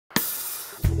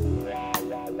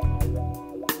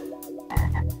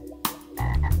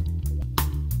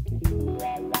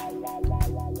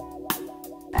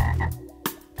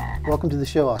Welcome to the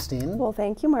show, Austine. Well,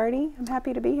 thank you, Marty. I'm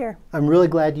happy to be here. I'm really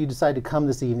glad you decided to come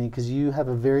this evening because you have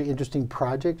a very interesting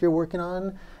project you're working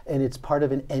on, and it's part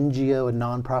of an NGO, a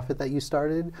nonprofit that you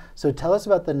started. So tell us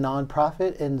about the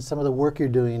nonprofit and some of the work you're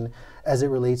doing as it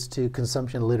relates to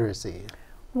consumption literacy.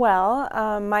 Well,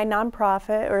 my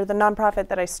nonprofit, or the nonprofit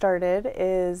that I started,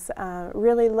 is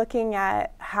really looking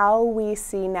at how we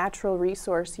see natural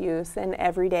resource use in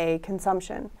everyday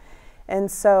consumption.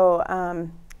 And so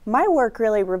my work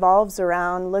really revolves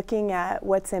around looking at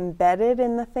what's embedded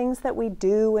in the things that we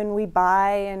do and we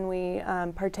buy and we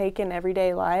partake in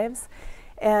everyday lives,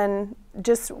 and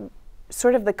just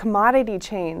sort of the commodity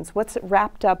chains, what's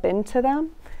wrapped up into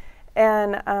them.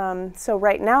 And so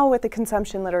right now with the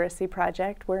Consumption Literacy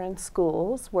Project, we're in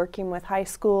schools, working with high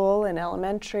school and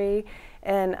elementary,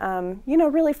 and you know,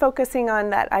 really focusing on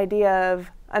that idea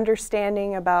of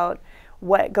understanding about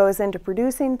what goes into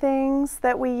producing things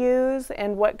that we use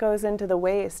and what goes into the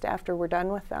waste after we're done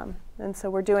with them. And so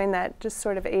we're doing that just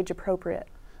sort of age appropriate.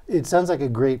 It sounds like a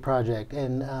great project,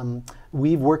 and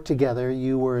we've worked together.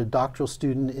 You were a doctoral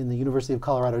student in the University of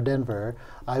Colorado, Denver.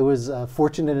 I was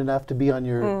fortunate enough to be on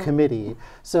your committee.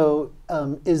 So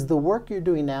is the work you're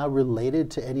doing now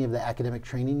related to any of the academic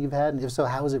training you've had? And if so,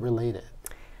 how is it related?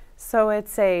 So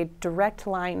it's a direct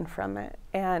line from it,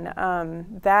 and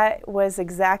that was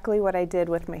exactly what I did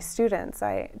with my students.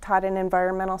 I taught an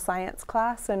environmental science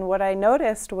class, and what I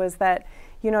noticed was that,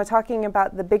 you know, talking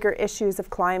about the bigger issues of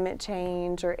climate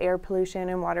change or air pollution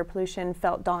and water pollution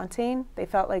felt daunting. They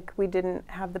felt like we didn't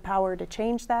have the power to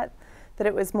change that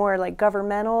it was more like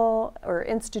governmental or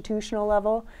institutional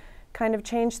level kind of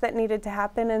change that needed to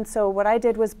happen. And so what I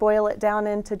did was boil it down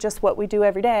into just what we do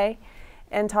every day,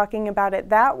 and talking about it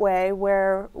that way,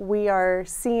 where we are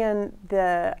seeing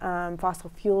the fossil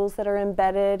fuels that are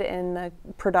embedded in the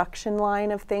production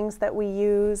line of things that we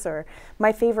use. Or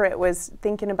my favorite was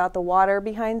thinking about the water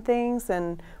behind things,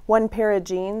 and one pair of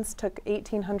jeans took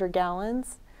 1,800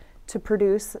 gallons to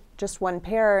produce just one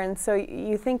pair. And so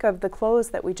you think of the clothes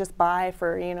that we just buy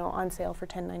for, you know, on sale for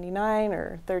 $10.99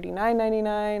 or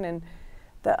 $39.99, and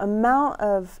the amount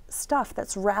of stuff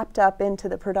that's wrapped up into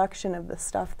the production of the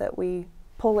stuff that we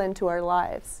pull into our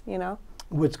lives, you know?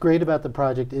 What's great about the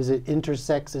project is it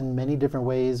intersects in many different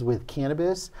ways with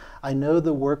cannabis. I know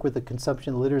the work with the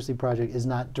Consumption Literacy Project is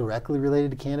not directly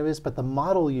related to cannabis, but the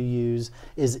model you use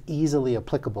is easily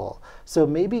applicable. So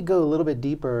maybe go a little bit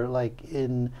deeper, like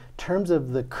in terms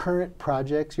of the current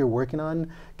projects you're working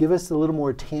on, give us a little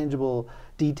more tangible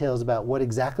details about what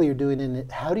exactly you're doing,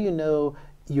 and how do you know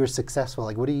you're successful?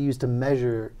 Like, what do you use to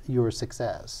measure your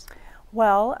success?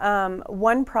 Well,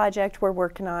 one project we're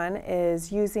working on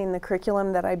is using the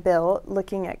curriculum that I built,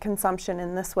 looking at consumption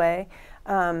in this way,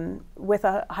 with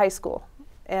a high school.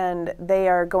 And they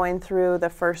are going through the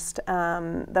first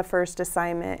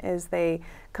assignment is they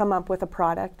come up with a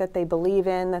product that they believe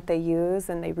in, that they use,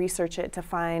 and they research it to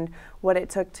find what it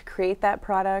took to create that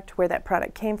product, where that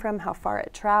product came from, how far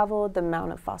it traveled, the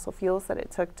amount of fossil fuels that it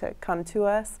took to come to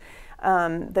us.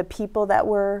 The people that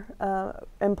were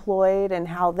employed and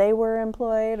how they were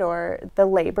employed, or the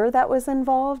labor that was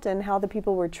involved and how the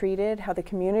people were treated, how the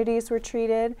communities were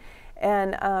treated,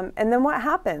 and then what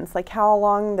happens, like how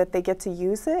long that they get to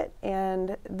use it,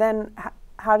 and then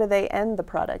how do they end the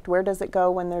product? Where does it go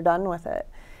when they're done with it?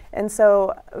 And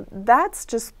so that's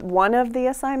just one of the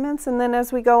assignments, and then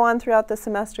as we go on throughout the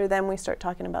semester, then we start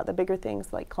talking about the bigger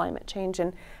things like climate change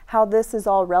and how this is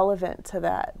all relevant to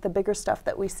that, the bigger stuff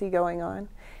that we see going on.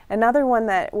 Another one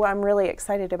that I'm really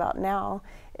excited about now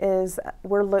is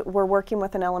we're working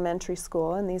with an elementary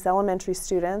school, and these elementary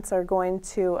students are going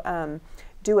to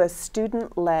do a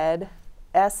student-led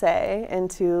essay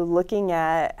into looking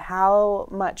at how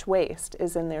much waste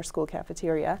is in their school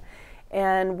cafeteria,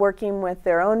 and working with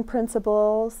their own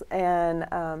principals and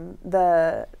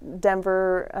the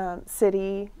Denver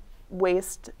City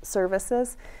Waste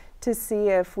Services to see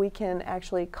if we can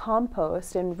actually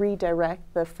compost and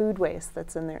redirect the food waste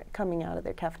that's in there, coming out of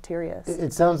their cafeterias.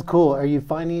 It sounds cool. Are you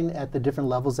finding at the different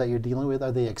levels that you're dealing with,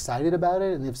 are they excited about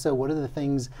it? And if so, what are the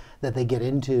things that they get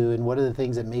into, and what are the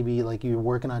things that maybe like you're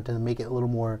working on to make it a little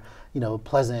more, you know,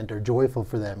 pleasant or joyful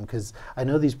for them? Because I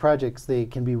know these projects, they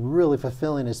can be really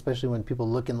fulfilling, especially when people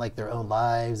look in like their own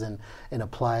lives and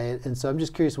apply it. And so I'm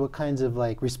just curious, what kinds of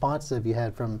like responses have you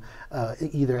had from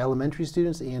either elementary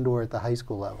students and or at the high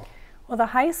school level? Well, the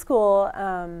high school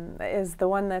is the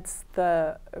one that's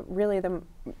really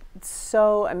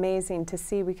so amazing to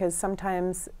see, because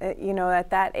sometimes, you know, at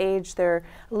that age they're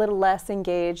a little less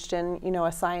engaged in, you know,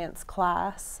 a science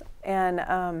class,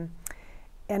 and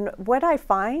and what I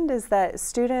find is that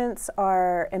students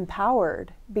are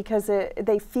empowered because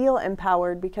they feel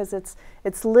empowered because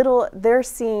it's little, they're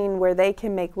seeing where they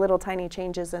can make little tiny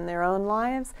changes in their own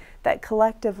lives that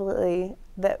collectively,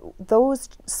 that those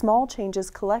small changes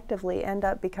collectively end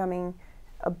up becoming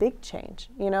a big change,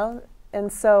 you know?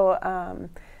 And so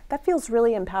that feels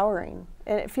really empowering.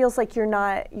 And it feels like you're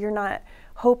not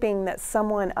hoping that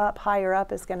someone up higher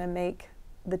up is going to make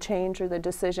the change or the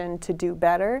decision to do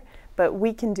better, but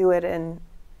we can do it and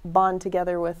bond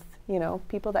together with, you know,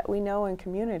 people that we know in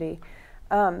community.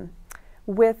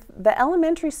 With the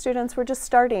elementary students, we're just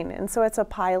starting, and so it's a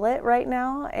pilot right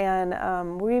now,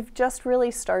 and we've just really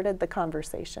started the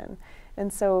conversation,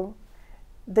 and so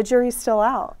the jury's still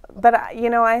out. But you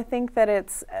know, I think that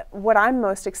it's what I'm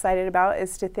most excited about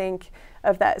is to think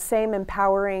of that same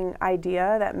empowering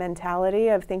idea, that mentality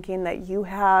of thinking that you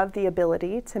have the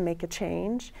ability to make a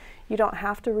change. You don't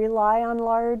have to rely on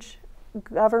large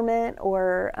government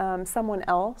or someone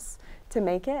else to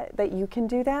make it, that you can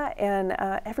do that. And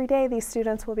every day these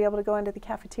students will be able to go into the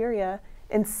cafeteria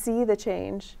and see the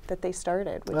change that they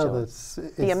started, which will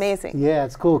be amazing. Yeah,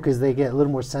 it's cool because they get a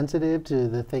little more sensitive to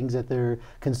the things that they're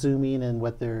consuming and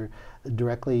what they're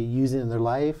directly using in their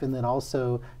life, and then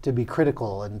also to be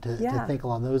critical and to think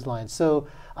along those lines. So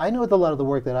I know with a lot of the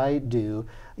work that I do,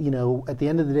 you know, at the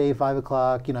end of the day, 5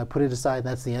 o'clock, you know, I put it aside and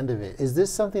that's the end of it. Is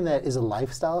this something that is a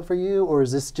lifestyle for you, or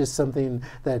is this just something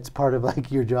that's part of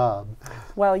like your job?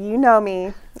 Well, you know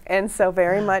me, and so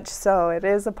very much so. It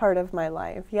is a part of my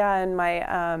life. Yeah,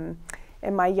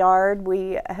 in my yard,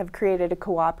 we have created a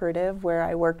cooperative where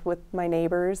I worked with my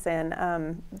neighbors,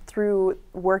 and through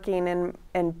working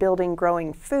and building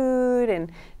growing food,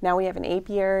 and now we have an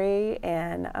apiary,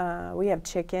 and we have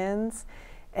chickens.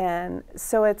 And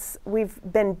so we've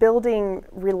been building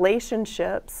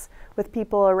relationships with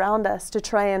people around us to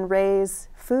try and raise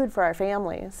food for our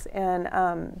families. And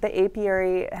the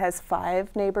apiary has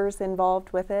 5 neighbors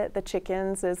involved with it. The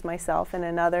chickens is myself and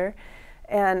another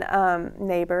and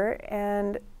neighbor.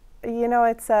 And you know,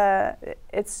 it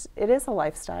is a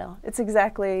lifestyle. It's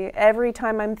exactly, every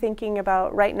time I'm thinking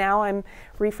about, right now I'm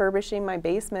refurbishing my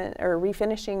basement or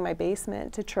refinishing my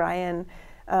basement to try and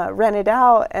rent it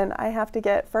out, and I have to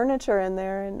get furniture in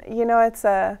there, and you know,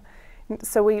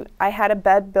 I had a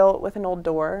bed built with an old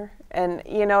door, and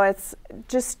you know, it's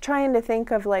just trying to think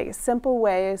of like simple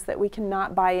ways that we can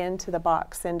not buy into the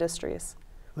box industries.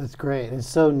 That's great. It's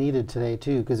so needed today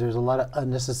too, because there's a lot of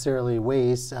unnecessarily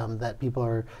waste that people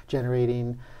are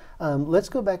generating. Let's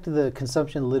go back to the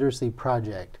Consumption Literacy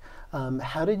Project.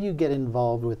 How did you get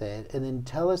involved with it? And then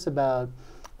tell us about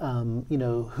you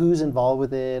know, who's involved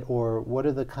with it, or what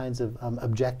are the kinds of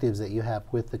objectives that you have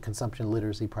with the Consumption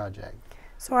Literacy Project?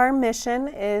 So our mission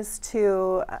is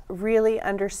to really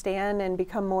understand and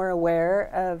become more aware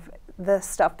of the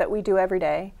stuff that we do every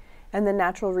day and the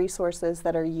natural resources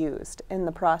that are used in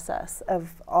the process of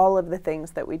all of the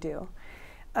things that we do.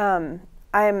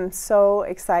 I'm so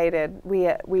excited.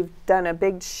 We've done a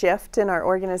big shift in our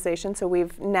organization, so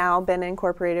we've now been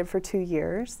incorporated for 2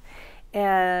 years.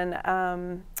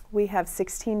 And we have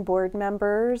 16 board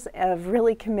members of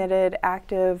really committed,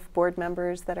 active board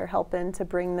members that are helping to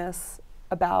bring this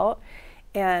about,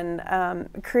 and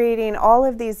creating all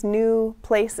of these new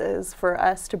places for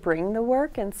us to bring the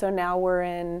work. And so now we're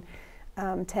in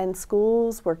 10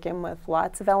 schools, working with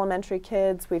lots of elementary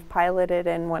kids. We've piloted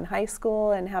in 1 high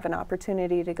school and have an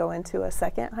opportunity to go into a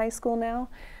 2nd high school now.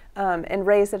 And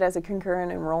raise it as a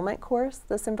concurrent enrollment course,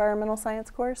 this environmental science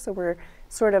course. So we're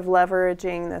sort of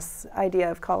leveraging this idea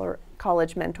of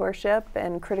college mentorship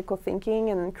and critical thinking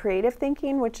and creative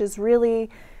thinking, which is really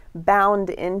bound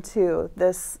into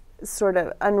this sort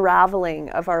of unraveling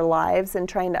of our lives and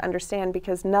trying to understand,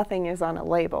 because nothing is on a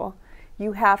label.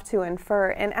 You have to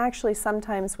infer, and actually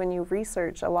sometimes when you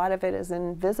research, a lot of it is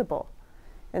invisible.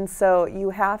 And so you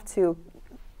have to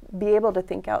be able to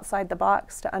think outside the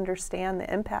box to understand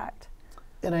the impact.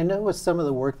 And I know with some of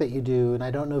the work that you do, and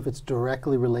I don't know if it's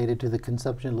directly related to the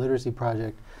Consumption Literacy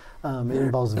Project, it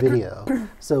involves video.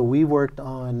 So we worked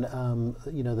on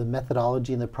you know, the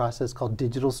methodology and the process called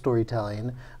digital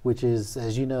storytelling, which is,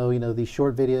 as you know, these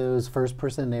short videos,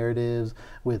 first-person narratives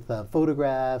with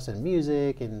photographs and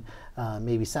music and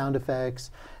maybe sound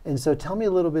effects. And so tell me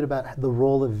a little bit about the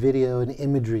role of video and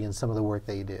imagery in some of the work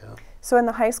that you do. So in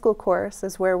the high school course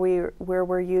is where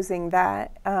we're using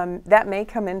that. That may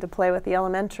come into play with the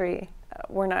elementary.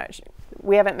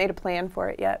 We haven't made a plan for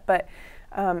it yet, but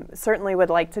certainly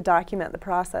would like to document the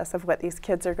process of what these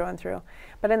kids are going through.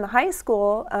 But in the high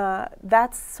school,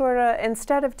 that's sort of,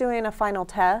 instead of doing a final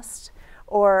test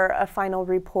or a final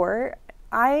report,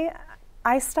 I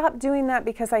I stopped doing that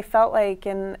because I felt like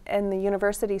in the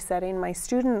university setting, my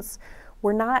students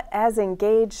were not as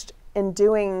engaged in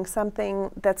doing something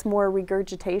that's more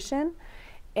regurgitation.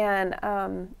 And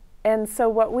so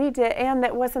what we did, and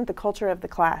that wasn't the culture of the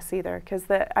class either, because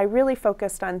I really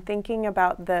focused on thinking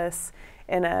about this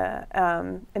in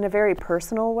a very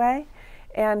personal way.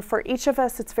 And for each of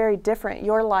us, it's very different.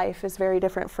 Your life is very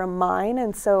different from mine,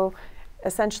 and so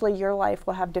essentially your life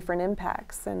will have different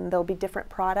impacts, and there'll be different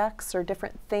products or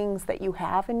different things that you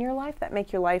have in your life that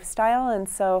make your lifestyle. And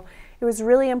so it was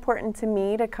really important to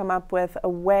me to come up with a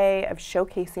way of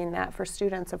showcasing that for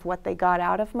students of what they got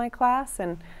out of my class.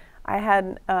 And I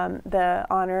had the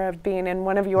honor of being in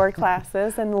one of your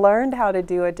classes and learned how to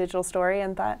do a digital story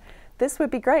and thought this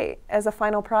would be great as a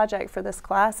final project for this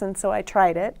class, and so I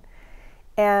tried it.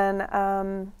 And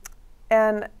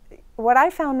what I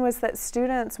found was that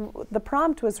students, the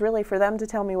prompt was really for them to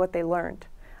tell me what they learned.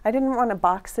 I didn't want to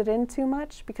box it in too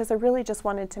much because I really just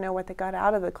wanted to know what they got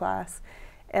out of the class.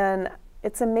 And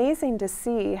it's amazing to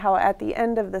see how at the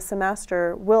end of the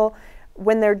semester,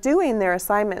 when they're doing their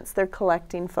assignments, they're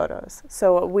collecting photos.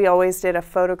 So we always did a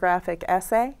photographic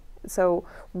essay, so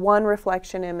one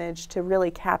reflection image to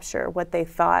really capture what they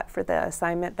thought for the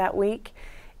assignment that week.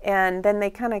 And then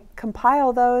they kind of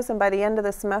compile those, and by the end of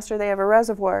the semester they have a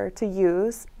reservoir to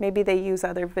use. Maybe they use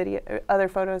other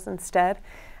photos instead.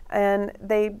 And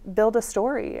they build a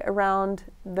story around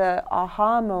the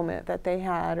aha moment that they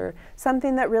had, or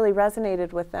something that really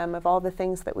resonated with them of all the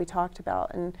things that we talked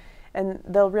about. And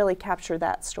they'll really capture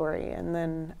that story, and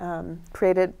then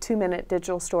create a 2-minute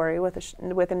digital story with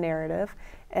a narrative,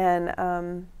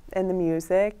 and the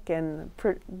music, and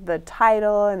the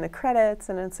title, and the credits,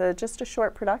 and it's just a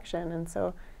short production, and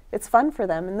so it's fun for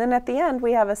them. And then at the end,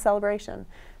 we have a celebration.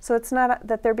 So it's not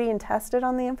that they're being tested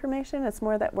on the information, it's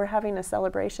more that we're having a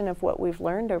celebration of what we've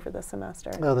learned over the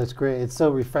semester. Oh, that's great. It's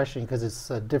so refreshing because it's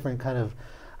a different kind of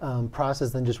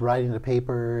process than just writing a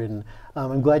paper. And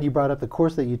I'm glad you brought up the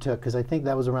course that you took, because I think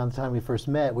that was around the time we first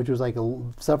met, which was like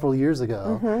several years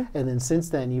ago. Mm-hmm. And then since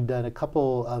then you've done a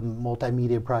couple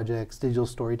multimedia projects, digital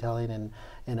storytelling,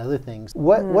 and other things.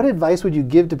 What advice would you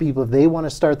give to people if they want to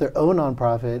start their own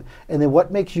nonprofit, and then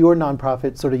what makes your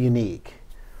nonprofit sort of unique?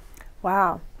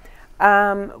 Wow.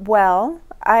 Well,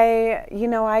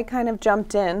 I kind of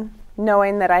jumped in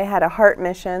knowing that I had a heart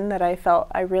mission that I felt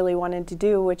I really wanted to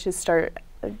do, which is start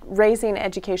raising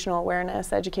educational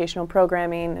awareness, educational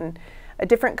programming, and a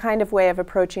different kind of way of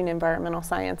approaching environmental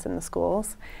science in the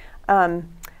schools.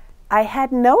 I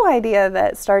had no idea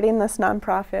that starting this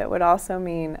nonprofit would also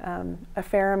mean a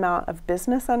fair amount of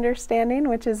business understanding,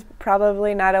 which has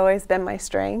probably not always been my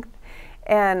strength.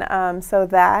 And so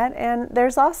that, and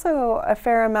there's also a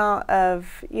fair amount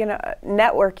of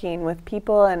networking with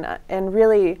people, and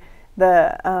really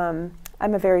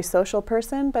I'm a very social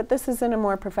person, but this is in a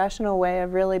more professional way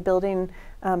of really building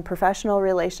professional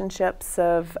relationships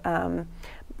of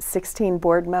 16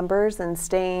 board members, and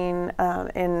staying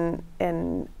in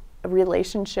a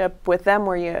relationship with them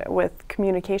with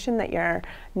communication, that you're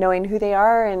knowing who they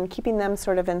are and keeping them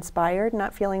sort of inspired,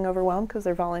 not feeling overwhelmed because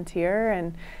they're volunteer.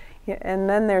 And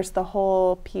then there's the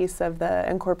whole piece of the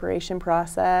incorporation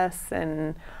process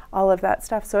and all of that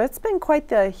stuff. So it's been quite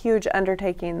the huge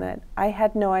undertaking that I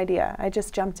had no idea. I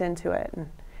just jumped into it. And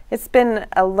it's been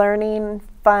a learning,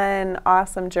 fun,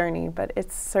 awesome journey, but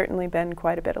it's certainly been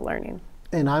quite a bit of learning.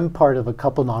 And I'm part of a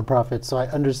couple nonprofits, so I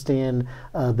understand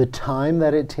the time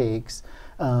that it takes,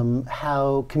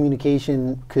 how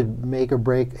communication could make or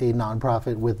break a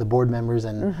nonprofit with the board members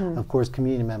and, mm-hmm. of course,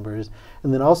 community members.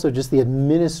 And then also just the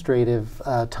administrative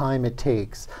time it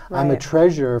takes. Right. I'm a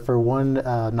treasurer for one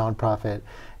nonprofit,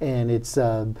 and it's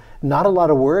not a lot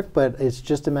of work, but it's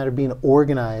just a matter of being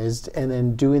organized and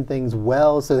then doing things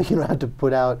well so that you don't have to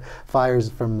put out fires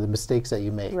from the mistakes that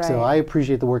you make. Right. So I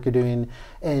appreciate the work you're doing.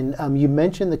 And you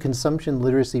mentioned the Consumption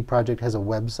Literacy Project has a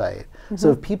website. Mm-hmm.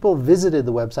 So if people visited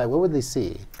the website, what would they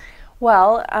see?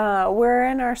 Well, we're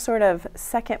in our sort of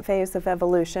second phase of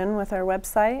evolution with our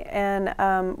website, and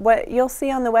what you'll see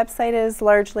on the website is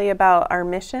largely about our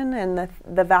mission and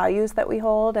the values that we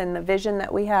hold and the vision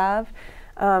that we have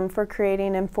for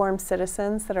creating informed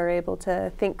citizens that are able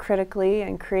to think critically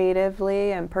and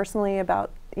creatively and personally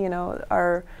about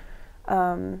our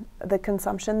the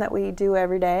consumption that we do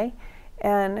every day.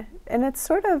 And it's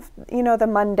sort of the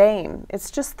mundane.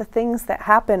 It's just the things that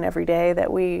happen every day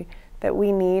that we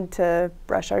need to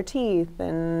brush our teeth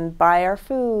and buy our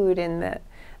food and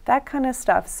that kind of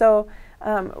stuff. So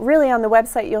really on the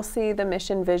website you'll see the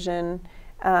mission, vision,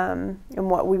 and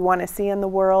what we want to see in the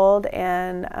world.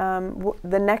 And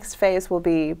the next phase will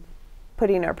be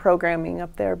putting our programming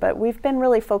up there. But we've been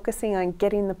really focusing on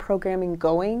getting the programming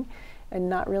going and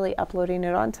not really uploading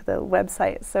it onto the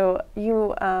website. So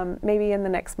you, maybe in the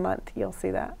next month, you'll see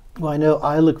that. Well, I know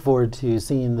I look forward to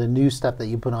seeing the new stuff that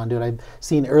you put onto it. I've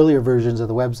seen earlier versions of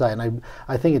the website, and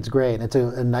I think it's great, and it's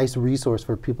a nice resource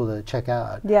for people to check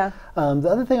out. Yeah. The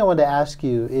other thing I wanted to ask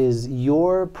you is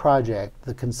your project,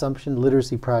 the Consumption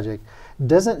Literacy Project,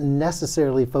 doesn't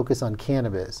necessarily focus on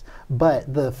cannabis,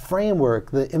 but the framework,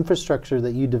 the infrastructure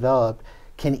that you developed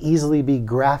can easily be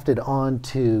grafted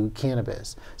onto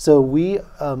cannabis. So we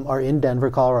are in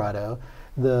Denver, Colorado.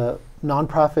 The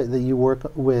nonprofit that you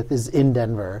work with is in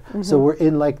Denver. Mm-hmm. So we're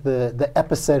in like the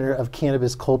epicenter of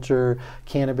cannabis culture,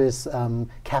 cannabis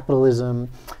capitalism.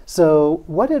 So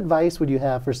what advice would you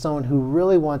have for someone who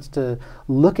really wants to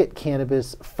look at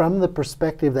cannabis from the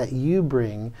perspective that you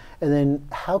bring, and then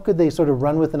how could they sort of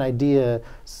run with an idea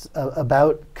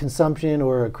about consumption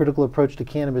or a critical approach to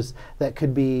cannabis that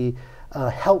could be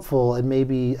helpful and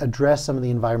maybe address some of the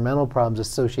environmental problems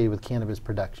associated with cannabis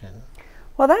production?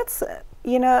 Well, that's,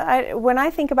 you know, when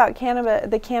I think about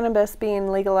the cannabis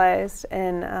being legalized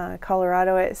in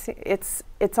Colorado,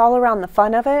 it's all around the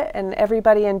fun of it and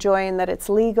everybody enjoying that it's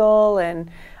legal. And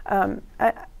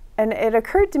it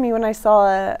occurred to me when I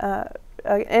saw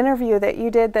an interview that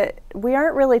you did that we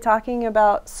aren't really talking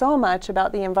about so much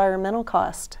about the environmental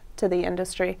cost to the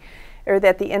industry, or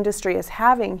that the industry is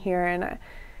having here. And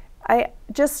I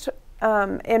just,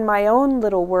 in my own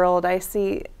little world, I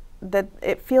see that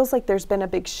it feels like there's been a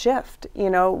big shift, you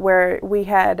know, where we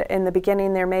had in the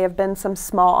beginning there may have been some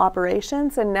small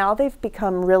operations, and now they've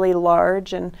become really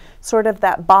large and sort of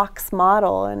that box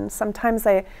model. And sometimes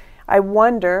I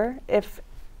wonder if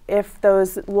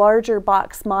those larger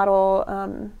box model, I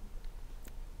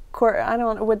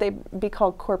don't know, would they be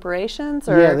called corporations?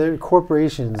 Or? Yeah, they're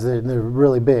corporations. They're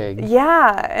really big.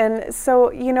 Yeah, and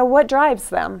so, you know, what drives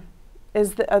them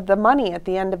is the money at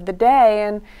the end of the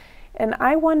day. And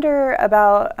I wonder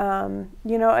about,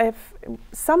 you know, if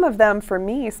some of them, for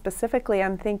me specifically,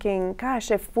 I'm thinking,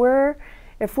 gosh, if we're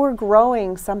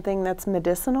growing something that's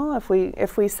medicinal,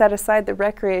 if we set aside the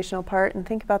recreational part and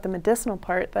think about the medicinal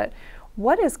part, that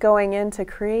what is going into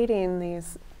creating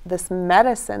this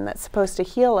medicine that's supposed to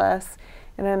heal us?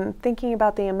 And I'm thinking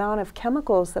about the amount of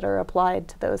chemicals that are applied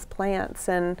to those plants,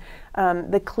 and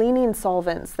the cleaning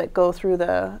solvents that go through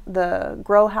the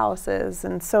grow houses.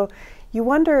 And so you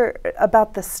wonder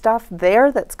about the stuff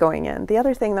there that's going in. The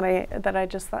other thing that I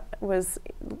just thought was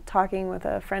talking with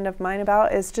a friend of mine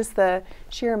about is just the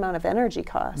sheer amount of energy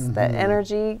costs. Mm-hmm. That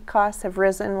energy costs have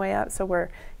risen way up, so we're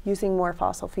using more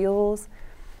fossil fuels.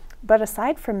 But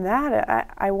aside from that,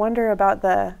 I wonder about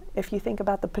if you think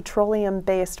about the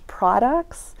petroleum-based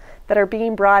products that are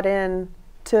being brought in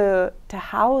to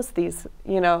house these,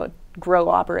 you know, grow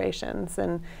operations.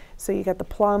 And so you got the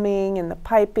plumbing and the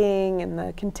piping and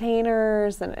the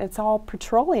containers, and it's all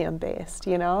petroleum-based,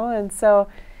 you know. And so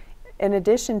in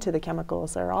addition to the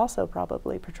chemicals, they're also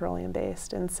probably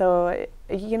petroleum-based. And so,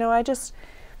 you know, I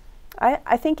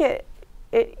think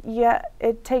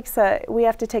we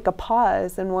have to take a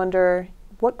pause and wonder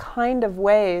what kind of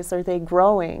ways are they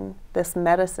growing this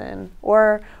medicine,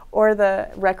 or the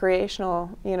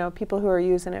recreational, you know, people who are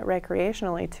using it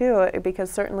recreationally too,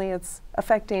 because certainly it's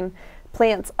affecting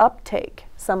plants' uptake,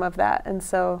 some of that. And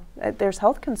so there's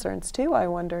health concerns too, I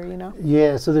wonder, you know.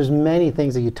 Yeah, so there's many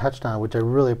things that you touched on, which I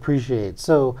really appreciate.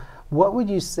 So what would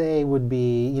you say would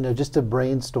be, you know, just to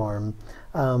brainstorm,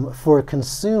 for a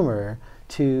consumer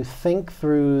to think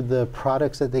through the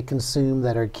products that they consume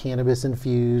that are cannabis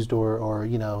infused, or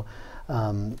you know,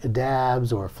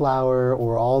 dabs or flower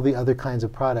or all the other kinds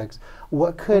of products?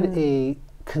 What could a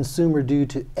consumer do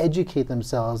to educate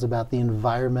themselves about the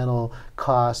environmental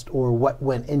cost, or what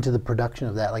went into the production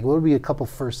of that? Like, what would be a couple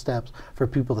first steps for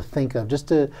people to think of, just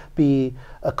to be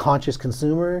a conscious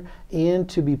consumer and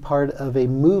to be part of a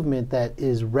movement that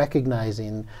is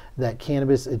recognizing that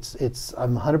cannabis,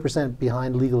 I'm 100%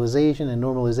 behind legalization and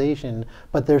normalization,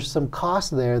 but there's some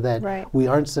cost there that we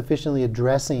aren't sufficiently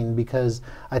addressing, because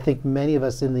I think many of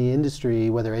us in the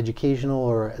industry, whether educational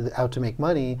or out to make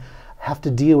money, have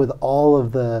to deal with all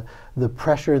of the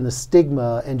pressure and the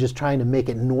stigma and just trying to make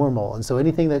it normal. And so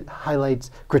anything that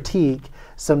highlights critique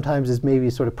sometimes is maybe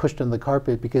sort of pushed on the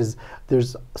carpet because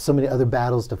there's so many other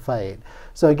battles to fight.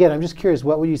 So again, I'm just curious,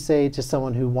 what would you say to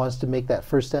someone who wants to make that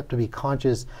first step to be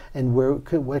conscious, and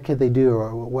what could they do,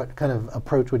 or what kind of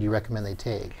approach would you recommend they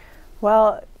take?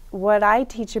 Well, what I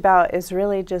teach about is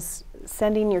really just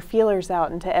sending your feelers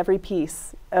out into every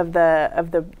piece of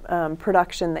the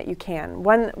production that you can.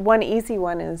 One easy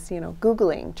one is, you know,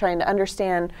 Googling, trying to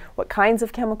understand what kinds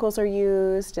of chemicals are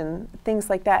used and things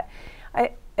like that.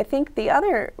 I think the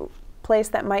other place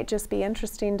that might just be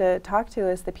interesting to talk to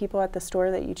is the people at the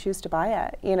store that you choose to buy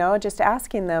at. You know, just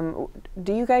asking them,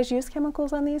 do you guys use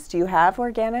chemicals on these? Do you have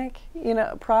organic, you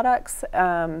know, products?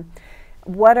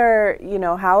 What are, you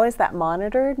know, how is that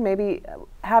monitored? Maybe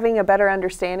having a better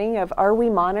understanding of, are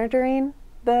we monitoring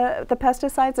the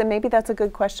pesticides? And maybe that's a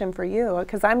good question for you,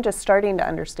 because I'm just starting to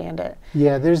understand it.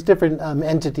 Yeah, there's different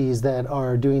entities that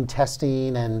are doing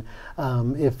testing, and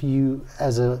if you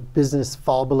as a business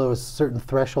fall below a certain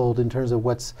threshold in terms of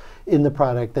what's in the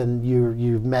product, then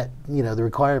you've met, you know, the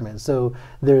requirements. So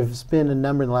there's been a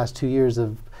number in the last 2 years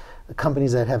of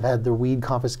companies that have had their weed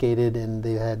confiscated, and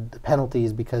they've had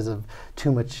penalties because of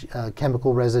too much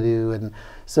chemical residue. And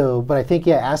so, but I think,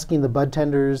 yeah, asking the bud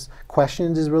tenders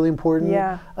questions is really important.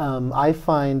 Yeah. I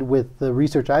find with the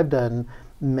research I've done,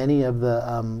 many of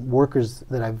the workers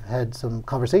that I've had some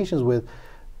conversations with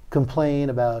complain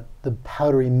about the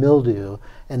powdery mildew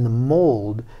and the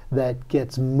mold that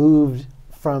gets moved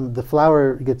from the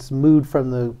flower, gets moved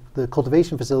from the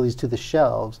cultivation facilities to the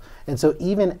shelves. And so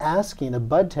even asking a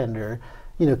bud tender,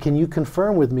 you know, can you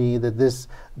confirm with me that this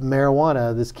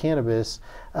marijuana, this cannabis,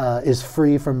 is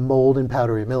free from mold and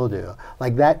powdery mildew?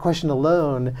 Like that question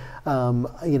alone,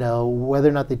 you know, whether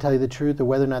or not they tell you the truth or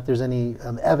whether or not there's any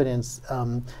evidence,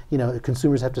 you know,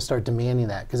 consumers have to start demanding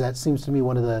that, because that seems to me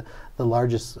one of the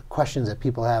largest questions that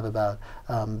people have about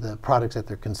the products that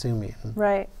they're consuming.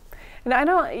 Right. And I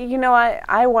don't, you know,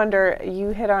 I wonder, you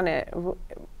hit on it,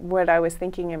 what I was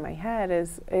thinking in my head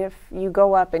is, if you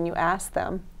go up and you ask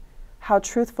them, how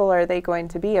truthful are they going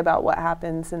to be about what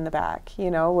happens in the back, you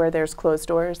know, where there's closed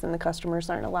doors and the customers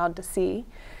aren't allowed to see.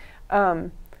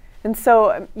 And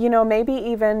so, you know, maybe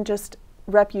even just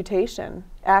reputation,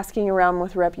 asking around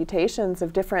with reputations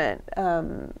of different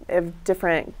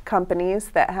companies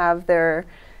that have their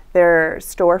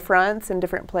storefronts in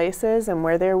different places, and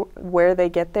where they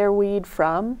get their weed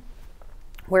from,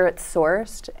 where it's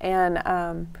sourced, and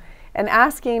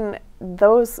asking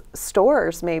those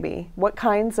stores maybe what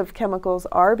kinds of chemicals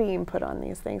are being put on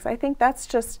these things. I think it's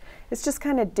just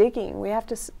kind of digging. We have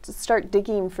to start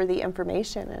digging for the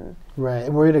information. And right,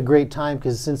 and we're in a great time,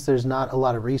 because since there's not a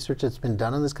lot of research that's been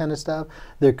done on this kind of stuff,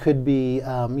 there could be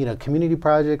you know, community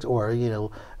projects or, you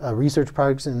know, research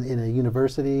projects in a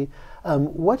university.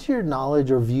 What's your knowledge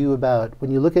or view about,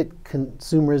 when you look at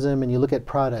consumerism and you look at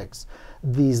products,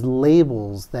 these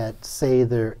labels that say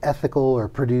they're ethical or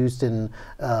produced in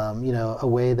you know, a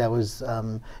way that was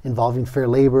involving fair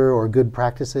labor or good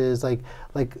practices? Like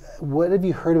what have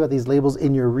you heard about these labels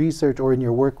in your research or in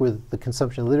your work with the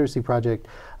Consumption Literacy Project,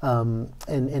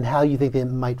 and how you think they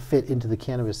might fit into the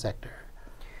cannabis sector?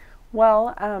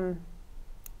 Well,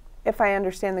 if I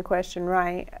understand the question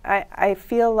right, I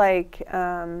feel like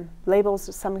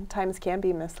labels sometimes can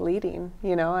be misleading.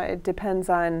 You know, it depends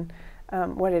on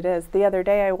what it is. The other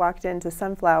day I walked into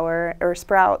Sunflower, or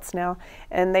Sprouts now,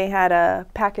 and they had a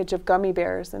package of gummy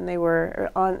bears, and they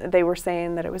were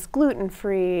saying that it was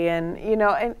gluten-free, and, you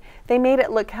know, and they made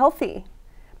it look healthy.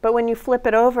 But when you flip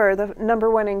it over, the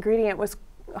 #1 ingredient was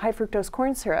high fructose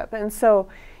corn syrup. And so,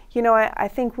 you know, I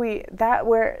think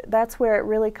that's where it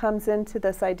really comes into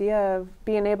this idea of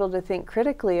being able to think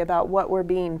critically about what we're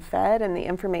being fed and the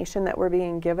information that we're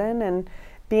being given, and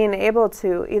being able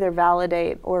to either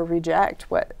validate or reject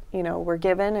what, you know, we're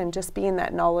given, and just being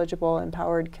that knowledgeable,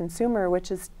 empowered consumer,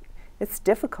 which is, it's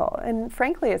difficult, and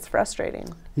frankly, it's frustrating.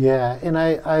 Yeah, and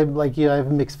I like you, I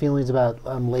have mixed feelings about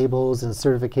labels and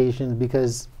certification,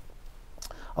 because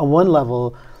on one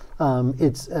level,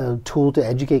 it's a tool to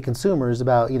educate consumers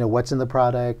about, you know, what's in the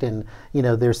product, and, you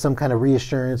know, there's some kind of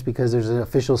reassurance because there's an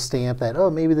official stamp that, oh,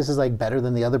 maybe this is like better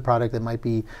than the other product that might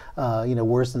be, you know,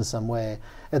 worse in some way.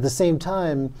 At the same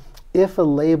time, if a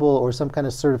label or some kind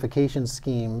of certification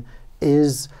scheme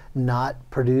is not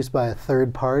produced by a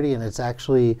third party, and it's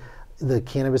actually the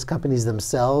cannabis companies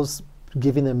themselves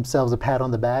giving themselves a pat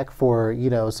on the back for, you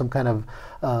know, some kind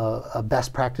of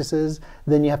best practices,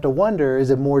 then you have to wonder, is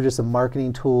it more just a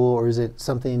marketing tool, or is it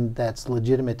something that's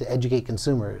legitimate to educate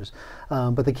consumers?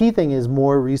 But the key thing is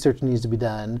more research needs to be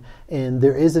done, and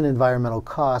there is an environmental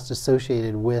cost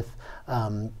associated with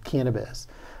cannabis.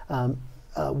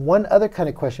 One other kind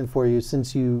of question for you,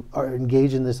 since you are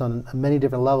engaged in this on many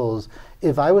different levels,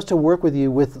 if I was to work with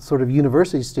you with sort of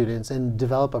university students and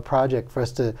develop a project for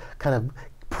us to kind of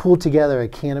pull together a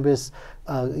cannabis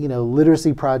you know,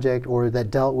 literacy project, or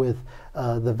that dealt with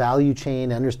the value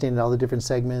chain, understanding all the different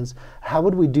segments, how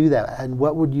would we do that? And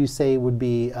what would you say would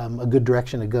be a good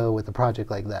direction to go with a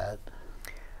project like that?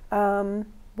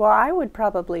 Well, I would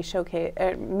probably showcase,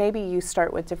 maybe you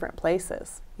start with different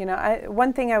places. You know,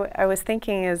 one thing I was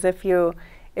thinking is, if you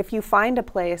find a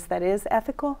place that is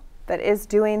ethical, is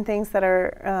doing things that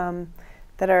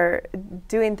are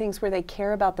doing things where they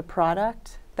care about the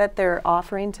product that they're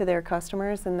offering to their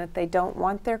customers, and that they don't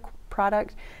want their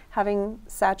product having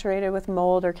saturated with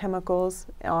mold or chemicals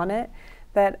on it.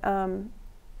 That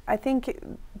I think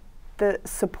the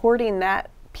supporting that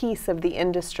piece of the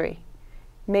industry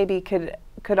maybe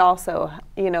could also,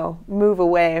 you know, move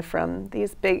away from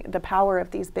the power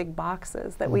of these big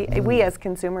boxes that we as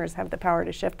consumers have the power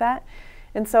to shift that.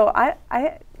 And so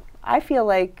I feel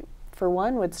like, for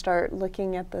one, would start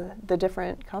looking at the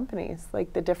different companies,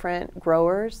 like the different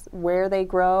growers, where they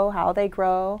grow, how they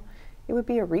grow. It would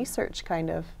be a research kind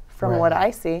of, from what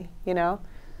I see, you know.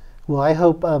 Well, I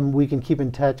hope we can keep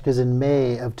in touch, because in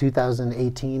May of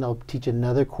 2018, I'll teach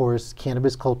another course,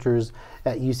 Cannabis Cultures,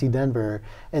 at UcDenver,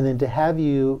 and then to have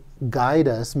you guide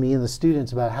us, me and the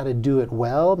students, about how to do it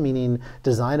well, meaning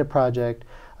design a project,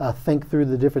 think through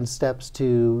the different steps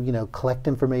to, you know, collect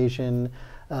information,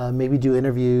 maybe do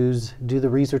interviews, do the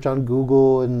research on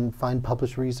Google and find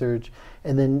published research,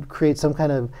 and then create some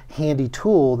kind of handy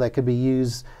tool that could be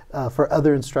used for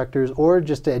other instructors or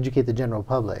just to educate the general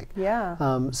public.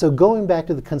 Yeah. So going back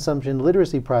to the Consumption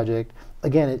Literacy Project,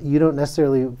 again, you don't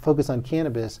necessarily focus on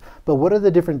cannabis, but what are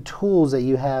the different tools that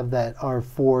you have that are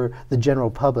for the general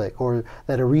public, or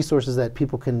that are resources that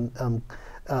people can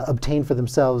obtain for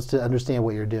themselves to understand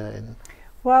what you're doing?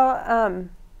 Well,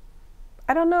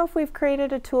 I don't know if we've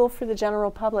created a tool for the general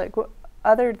public,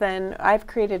 other than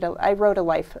I wrote a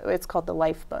life, it's called the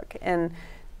Life Book, and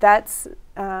that's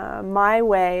my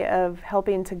way of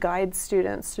helping to guide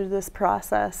students through this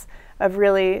process of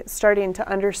really starting to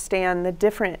understand the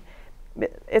different,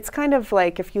 it's kind of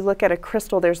like if you look at a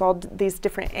crystal, there's all these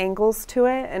different angles to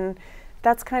it, and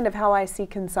that's kind of how I see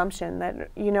consumption. That,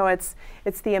 you know, it's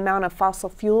the amount of fossil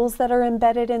fuels that are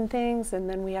embedded in things, and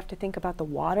then we have to think about the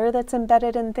water that's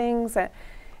embedded in things.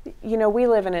 You know, we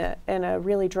live in a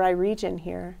really dry region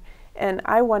here, and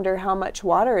I wonder how much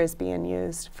water is being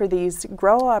used for these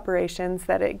grow operations,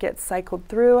 that it gets cycled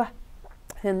through,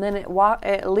 and then it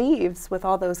leaves with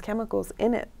all those chemicals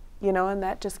in it, you know, and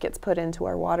that just gets put into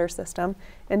our water system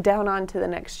and down onto the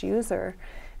next user.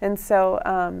 And so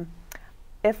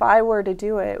if I were to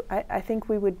do it, I think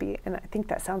we would be, and I think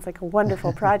that sounds like a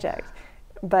wonderful project,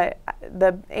 but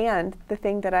the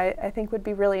thing that I think would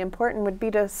be really important would be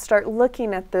to start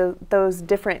looking at those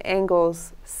different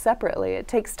angles separately. It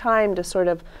takes time to sort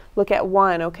of look at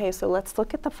one. Okay, so let's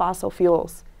look at the fossil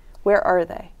fuels. Where are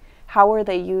they? How are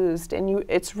they used? And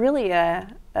it's really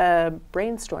a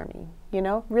brainstorming, you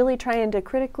know, really trying to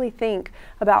critically think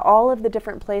about all of the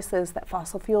different places that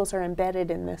fossil fuels are embedded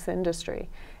in this industry.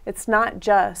 It's not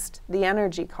just the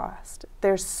energy cost.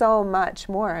 There's so much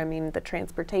more. I mean, the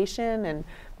transportation and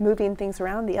moving things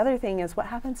around. The other thing is what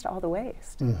happens to all the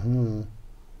waste. Mm-hmm.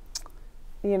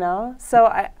 You know, so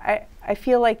I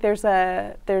feel like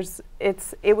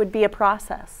it would be a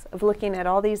process of looking at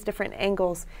all these different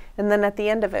angles, and then at the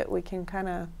end of it, we can kind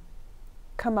of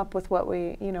come up with what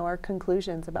our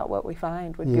conclusions about what we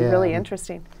find would be really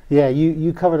interesting. Yeah,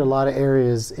 you covered a lot of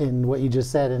areas in what you just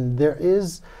said, and there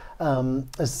is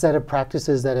a set of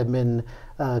practices that have been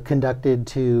conducted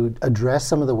to address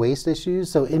some of the waste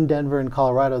issues. So in Denver and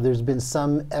Colorado, there's been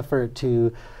some effort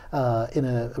to, in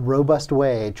a robust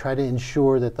way, try to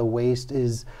ensure that the waste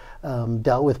is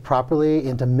dealt with properly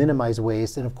and to minimize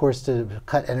waste, and of course to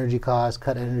cut energy costs,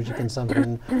 cut energy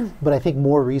consumption. But I think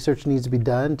more research needs to be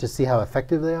done to see how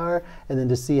effective they are, and then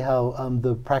to see how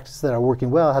the practices that are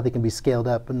working well, how they can be scaled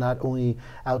up, and not only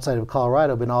outside of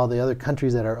Colorado, but in all the other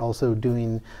countries that are also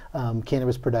doing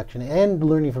cannabis production, and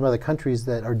learning from other countries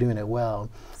that are doing it well.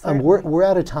 We're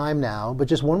out of time now, but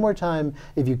just one more time,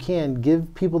 if you can,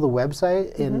 give people the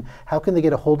website, and how can they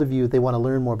get a hold of you if they want to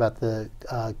learn more about the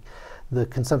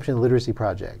Consumption Literacy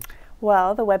Project?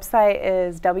 Well, the website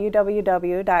is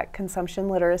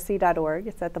www.consumptionliteracy.org.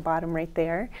 It's at the bottom right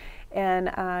there.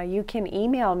 And you can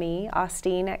email me,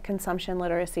 Austine at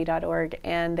consumptionliteracy.org.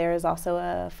 And there is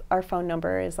also our phone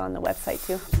number is on the website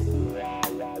too.